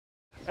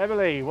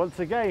Emily, once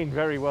again,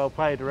 very well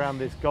played around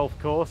this golf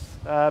course.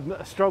 A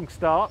strong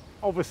start.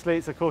 Obviously,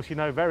 it's a course you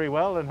know very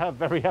well and have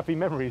very happy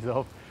memories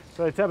of.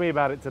 So tell me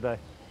about it today.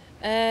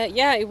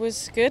 Yeah, it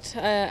was good.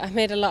 I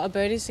made a lot of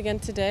birdies again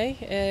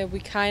today. We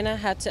kind of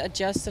had to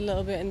adjust a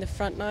little bit in the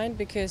front nine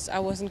because I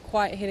wasn't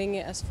quite hitting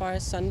it as far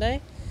as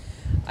Sunday.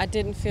 I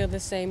didn't feel the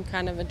same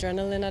kind of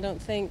adrenaline, I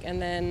don't think. And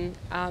then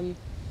I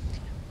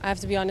have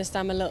to be honest,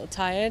 I'm a little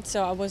tired,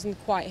 so I wasn't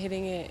quite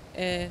hitting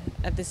it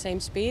at the same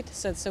speed.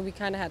 So we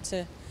kind of had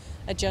to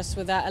adjust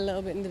with that a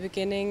little bit in the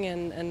beginning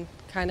and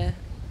kind of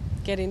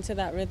get into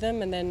that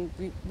rhythm. And then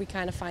we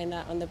kind of find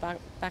that on the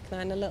back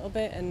nine a little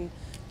bit and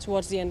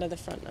towards the end of the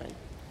front nine.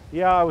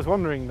 Yeah, I was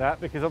wondering that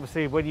because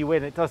obviously when you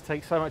win, it does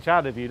take so much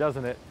out of you,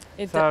 doesn't it?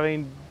 I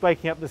mean,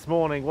 waking up this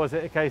morning, was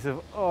it a case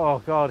of, oh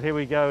God, here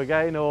we go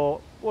again, or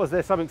was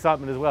there some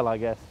excitement as well, I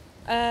guess?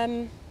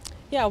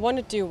 Yeah, I want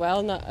to do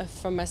well, not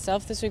for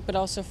myself this week, but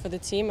also for the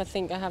team. I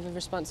think I have a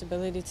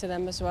responsibility to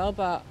them as well,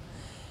 but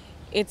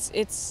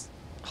it's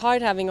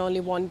hard having only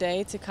one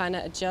day to kind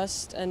of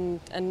adjust and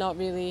not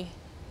really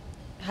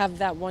have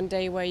that one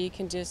day where you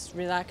can just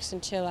relax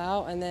and chill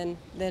out and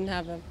then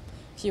have a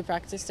few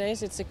practice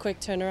days. It's a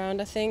quick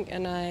turnaround, I think,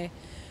 and I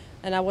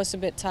was a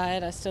bit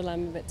tired. I still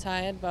am a bit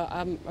tired, but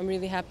I'm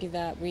really happy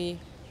that we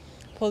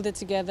pulled it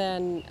together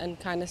and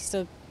kind of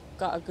still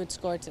got a good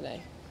score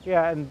today.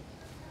 Yeah, and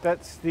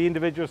that's the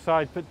individual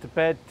side put to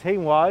bed.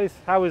 Team-wise,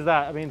 how was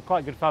that? I mean,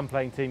 quite good fun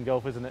playing team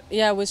golf, isn't it?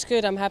 Yeah, it was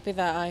good. I'm happy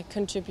that I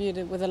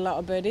contributed with a lot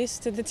of birdies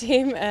to the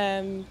team,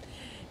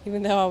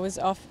 even though I was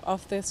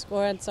off the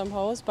score at some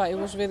holes. But it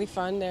was really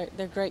fun.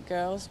 They're great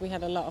girls. We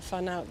had a lot of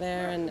fun out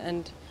there,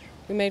 and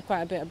we made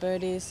quite a bit of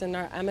birdies. And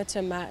our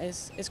amateur Matt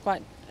is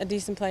quite a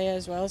decent player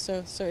as well,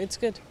 so it's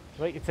good.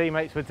 I think your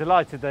teammates were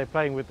delighted they're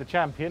playing with the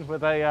champion. Were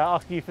they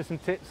asking you for some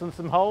tips on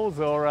some holes,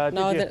 or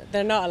no?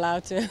 They're not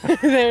allowed to.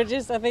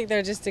 I think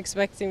they're just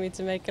expecting me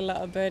to make a lot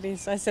of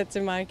birdies. I said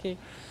to Mikey,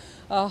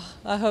 "Oh,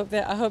 I hope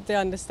they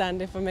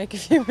understand if I make a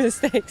few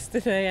mistakes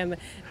today," and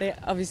they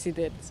obviously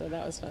did. So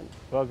that was fun.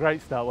 Well,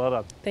 great start. Well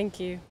done. Thank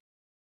you.